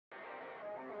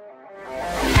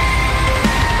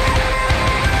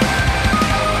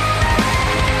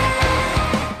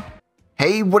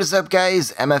Hey, what is up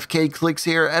guys? MFK Clicks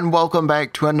here and welcome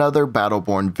back to another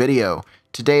Battleborn video.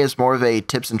 Today is more of a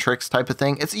tips and tricks type of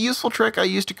thing. It's a useful trick I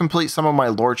use to complete some of my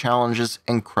lore challenges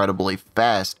incredibly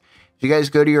fast. If you guys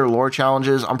go to your lore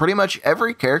challenges, on pretty much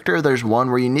every character there's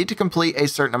one where you need to complete a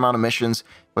certain amount of missions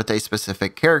with a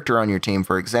specific character on your team.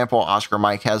 For example, Oscar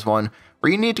Mike has one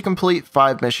where you need to complete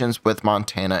 5 missions with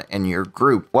Montana in your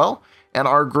group. Well, in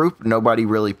our group, nobody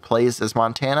really plays as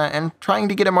Montana, and trying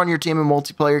to get him on your team in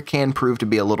multiplayer can prove to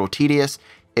be a little tedious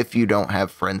if you don't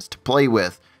have friends to play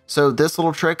with. So this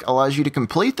little trick allows you to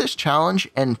complete this challenge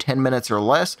in 10 minutes or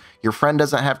less. Your friend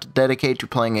doesn't have to dedicate to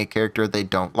playing a character they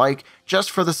don't like, just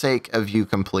for the sake of you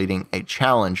completing a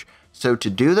challenge. So to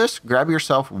do this, grab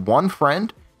yourself one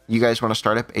friend. You guys want to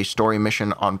start up a story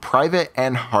mission on private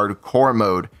and hardcore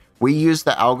mode. We use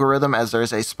the algorithm as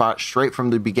there's a spot straight from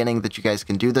the beginning that you guys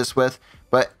can do this with,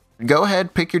 but go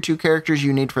ahead, pick your 2 characters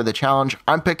you need for the challenge.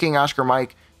 I'm picking Oscar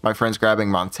Mike, my friend's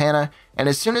grabbing Montana, and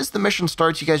as soon as the mission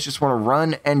starts, you guys just want to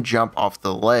run and jump off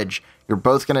the ledge. You're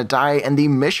both going to die, and the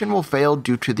mission will fail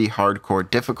due to the hardcore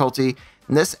difficulty.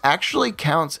 And this actually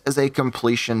counts as a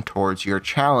completion towards your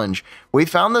challenge. We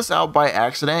found this out by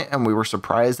accident and we were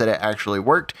surprised that it actually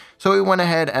worked, so we went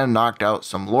ahead and knocked out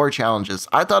some lore challenges.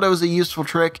 I thought it was a useful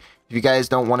trick. If you guys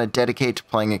don't want to dedicate to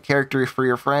playing a character for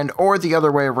your friend, or the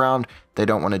other way around, they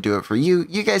don't want to do it for you,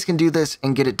 you guys can do this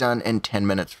and get it done in 10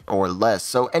 minutes or less.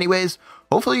 So anyways,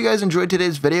 hopefully you guys enjoyed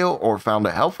today's video or found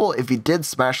it helpful. If you did,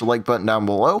 smash the like button down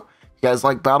below. If you guys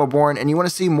like Battleborn and you want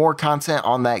to see more content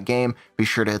on that game, be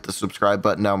sure to hit the subscribe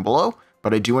button down below.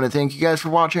 But I do want to thank you guys for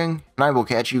watching, and I will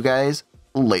catch you guys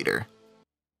later.